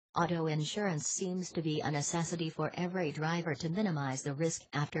Auto insurance seems to be a necessity for every driver to minimize the risk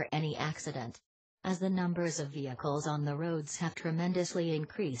after any accident. As the numbers of vehicles on the roads have tremendously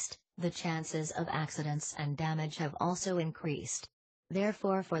increased, the chances of accidents and damage have also increased.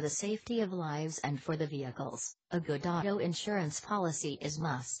 Therefore, for the safety of lives and for the vehicles, a good auto insurance policy is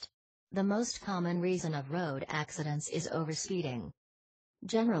must. The most common reason of road accidents is overspeeding.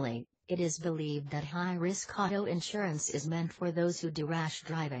 Generally, it is believed that high-risk auto insurance is meant for those who do rash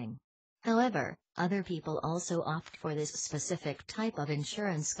driving. However, other people also opt for this specific type of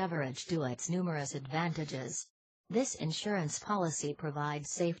insurance coverage due to its numerous advantages. This insurance policy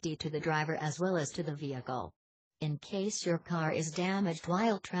provides safety to the driver as well as to the vehicle. In case your car is damaged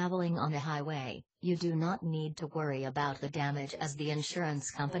while traveling on the highway, you do not need to worry about the damage as the insurance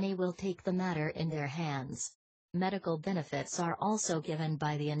company will take the matter in their hands. Medical benefits are also given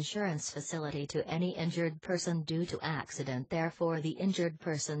by the insurance facility to any injured person due to accident, therefore the injured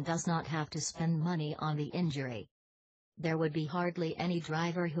person does not have to spend money on the injury. There would be hardly any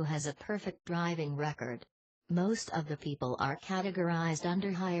driver who has a perfect driving record. Most of the people are categorized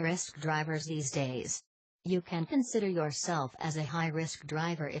under high-risk drivers these days. You can consider yourself as a high-risk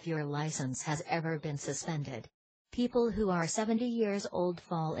driver if your license has ever been suspended. People who are 70 years old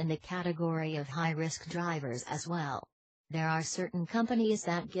fall in the category of high-risk drivers as well. There are certain companies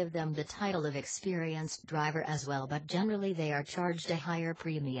that give them the title of experienced driver as well, but generally they are charged a higher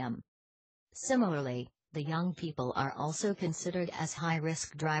premium. Similarly, the young people are also considered as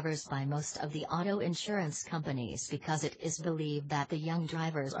high-risk drivers by most of the auto insurance companies because it is believed that the young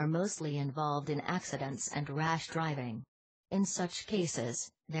drivers are mostly involved in accidents and rash driving. In such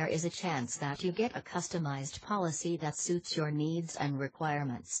cases, there is a chance that you get a customized policy that suits your needs and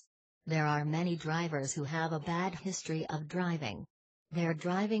requirements. There are many drivers who have a bad history of driving. Their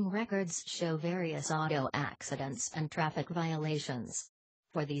driving records show various auto accidents and traffic violations.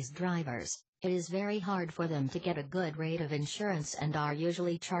 For these drivers, it is very hard for them to get a good rate of insurance and are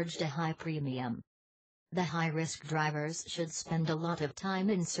usually charged a high premium. The high-risk drivers should spend a lot of time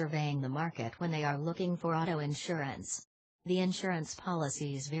in surveying the market when they are looking for auto insurance. The insurance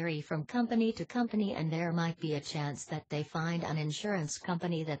policies vary from company to company, and there might be a chance that they find an insurance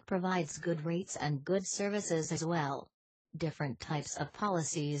company that provides good rates and good services as well. Different types of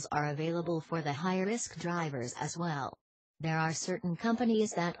policies are available for the high-risk drivers as well. There are certain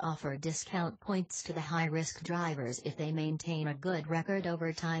companies that offer discount points to the high-risk drivers if they maintain a good record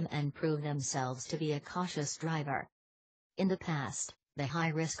over time and prove themselves to be a cautious driver. In the past, the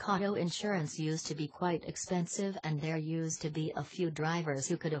high-risk auto insurance used to be quite expensive and there used to be a few drivers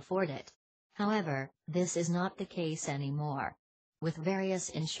who could afford it. However, this is not the case anymore. With various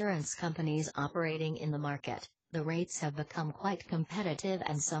insurance companies operating in the market, the rates have become quite competitive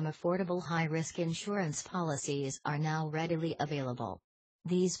and some affordable high-risk insurance policies are now readily available.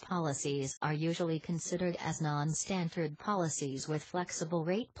 These policies are usually considered as non-standard policies with flexible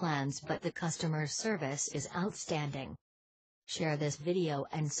rate plans, but the customer service is outstanding. Share this video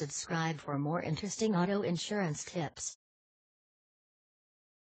and subscribe for more interesting auto insurance tips.